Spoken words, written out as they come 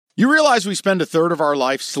You realize we spend a third of our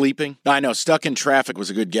life sleeping? I know, stuck in traffic was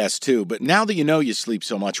a good guess too, but now that you know you sleep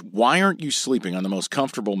so much, why aren't you sleeping on the most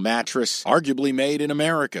comfortable mattress arguably made in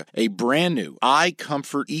America? A brand new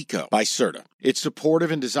iComfort Eco by Serta. It's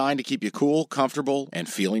supportive and designed to keep you cool, comfortable, and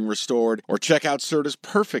feeling restored. Or check out Serta's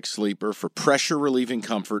Perfect Sleeper for pressure-relieving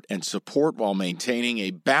comfort and support while maintaining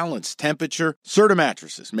a balanced temperature. Serta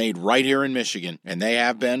mattresses, made right here in Michigan, and they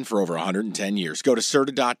have been for over 110 years. Go to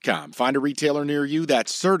Serta.com. Find a retailer near you.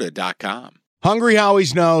 That's Serta.com. Hungry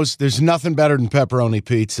Howie's knows there's nothing better than pepperoni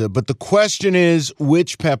pizza, but the question is,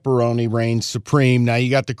 which pepperoni reigns supreme? Now,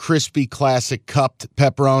 you got the crispy, classic cupped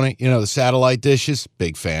pepperoni, the satellite dishes.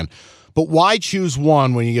 Big fan. But why choose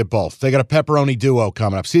one when you get both? They got a pepperoni duo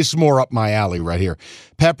coming up. See, this is more up my alley right here.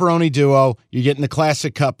 Pepperoni duo, you're getting the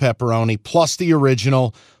classic cup pepperoni, plus the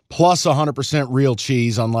original, plus 100% real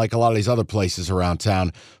cheese, unlike a lot of these other places around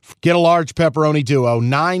town. Get a large pepperoni duo,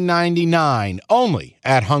 $9.99, only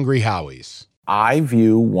at Hungry Howie's. I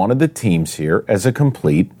view one of the teams here as a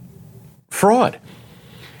complete fraud.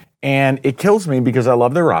 And it kills me because I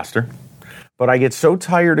love their roster. But I get so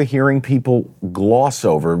tired of hearing people gloss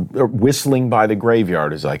over, or whistling by the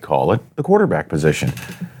graveyard, as I call it, the quarterback position.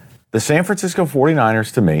 The San Francisco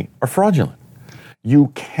 49ers, to me, are fraudulent. You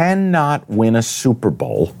cannot win a Super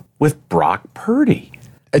Bowl with Brock Purdy.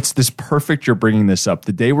 It's this perfect you're bringing this up.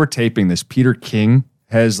 The day we're taping this, Peter King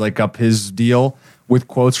has up his deal with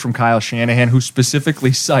quotes from Kyle Shanahan, who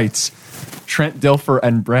specifically cites Trent Dilfer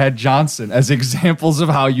and Brad Johnson as examples of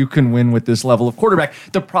how you can win with this level of quarterback.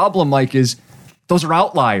 The problem, Mike, is those are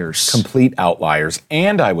outliers. Complete outliers.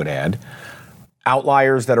 And I would add,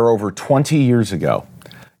 outliers that are over 20 years ago,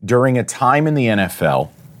 during a time in the NFL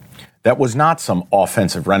that was not some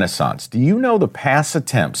offensive renaissance. Do you know the pass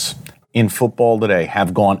attempts in football today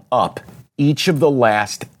have gone up each of the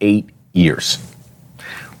last 8 years?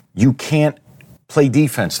 You can't play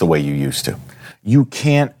defense the way you used to. You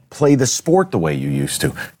can't play the sport the way you used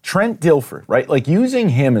to. Trent Dilfer, right? Using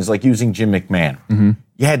him is like using Jim McMahon. Mm-hmm.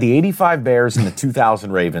 You had the 85 Bears and the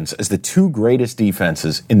 2000 Ravens as the two greatest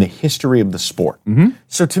defenses in the history of the sport. Mm-hmm.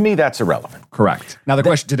 So to me, that's irrelevant. Correct. Now the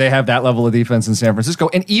question, do they have that level of defense in San Francisco?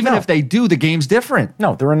 And even if they do, the game's different.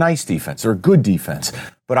 No, they're a nice defense. They're a good defense.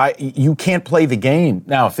 But you can't play the game.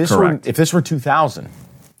 Now, if this were 2000,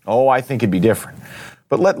 I think it'd be different.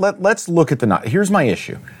 But let's look at here's my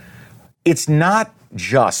issue. It's not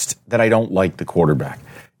just that I don't like the quarterback.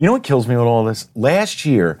 You know what kills me with all this? Last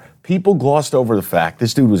year, people glossed over the fact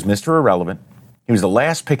this dude was Mr. Irrelevant. He was the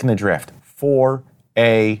last pick in the draft for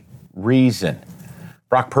a reason.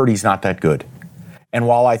 Brock Purdy's not that good. And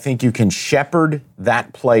while I think you can shepherd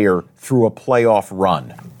that player through a playoff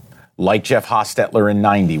run, like Jeff Hostetler in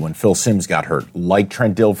 90 when Phil Simms got hurt, like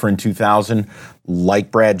Trent Dilfer in 2000, like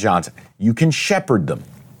Brad Johnson, you can shepherd them.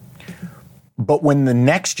 But when the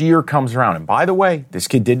next year comes around, and by the way, this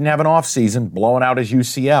kid didn't have an offseason blowing out his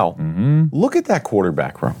UCL. Look at that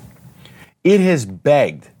quarterback room. It has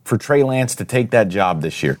begged for Trey Lance to take that job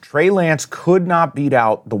this year. Trey Lance could not beat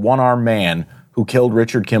out the one-armed man who killed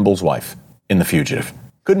Richard Kimball's wife in The Fugitive.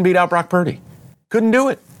 Couldn't beat out Brock Purdy. Couldn't do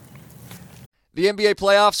it. The NBA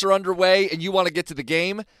playoffs are underway, and you want to get to the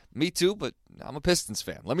game? Me too, but I'm a Pistons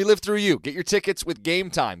fan. Let me live through you. Get your tickets with Game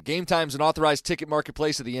Time. Game Time's an authorized ticket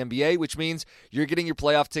marketplace of the NBA, which means you're getting your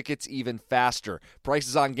playoff tickets even faster.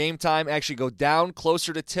 Prices on Game Time actually go down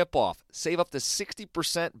closer to tip-off. Save up to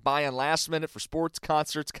 60% buy on last minute for sports,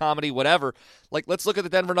 concerts, comedy, whatever. Let's look at the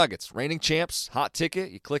Denver Nuggets. Reigning champs, hot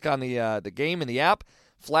ticket. You click on the game in the app.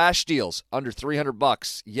 Flash deals under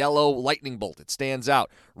 $300. Yellow lightning bolt, it stands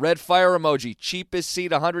out. Red fire emoji, cheapest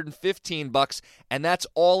seat $115, and that's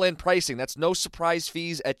all in pricing. That's no surprise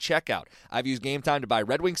fees at checkout. I've used Game Time to buy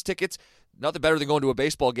Red Wings tickets. Nothing better than going to a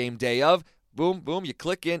baseball game day of. Boom, boom, you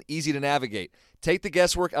click in, easy to navigate. Take the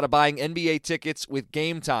guesswork out of buying NBA tickets with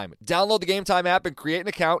Game Time. Download the Game Time app and create an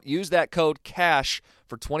account. Use that code CASH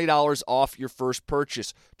for $20 off your first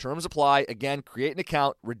purchase. Terms apply. Again, create an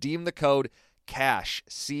account, redeem the code CASH,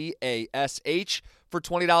 C-A-S-H, for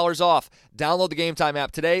 $20 off. Download the Game Time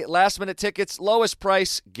app today. Last minute tickets, lowest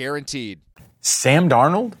price, guaranteed. Sam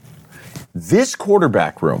Darnold? This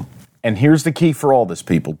quarterback room, and here's the key for all this,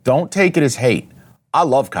 people. Don't take it as hate. I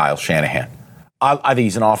love Kyle Shanahan. I think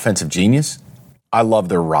he's an offensive genius. I love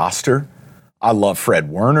their roster. I love Fred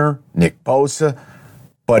Warner, Nick Bosa.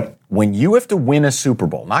 But when you have to win a Super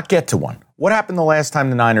Bowl, not get to one, what happened the last time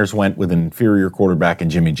the Niners went with an inferior quarterback in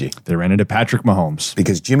Jimmy G? They ran into Patrick Mahomes.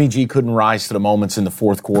 Because Jimmy G couldn't rise to the moments in the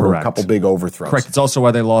fourth quarter, Correct. A couple big overthrows. Correct. It's also why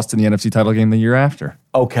they lost in the NFC title game the year after.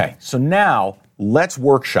 Okay, so now let's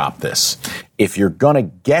workshop this. If you're going to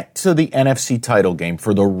get to the NFC title game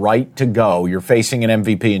for the right to go, you're facing an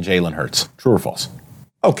MVP in Jalen Hurts. True or false?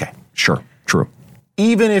 Okay. Sure, true.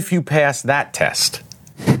 Even if you pass that test,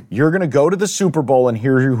 you're going to go to the Super Bowl and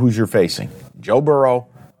hear who's you're facing. Joe Burrow,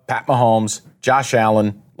 Pat Mahomes, Josh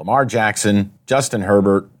Allen, Lamar Jackson, Justin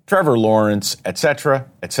Herbert, Trevor Lawrence, et cetera,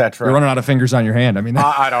 et cetera. You're running out of fingers on your hand. I mean,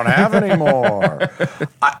 I don't have any more.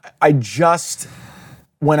 I just,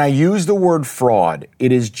 when I use the word fraud,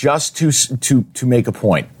 it is just to make a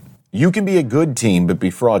point. You can be a good team but be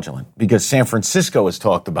fraudulent, because San Francisco is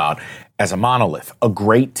talked about as a monolith, a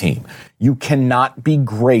great team. You cannot be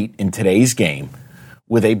great in today's game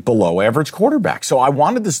with a below-average quarterback. So I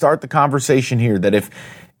wanted to start the conversation here that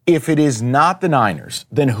if it is not the Niners,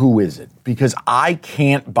 then who is it? Because I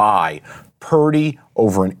can't buy Purdy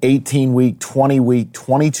over an 18-week, 20-week,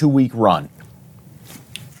 22-week run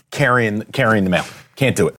carrying the mail. Can't do it.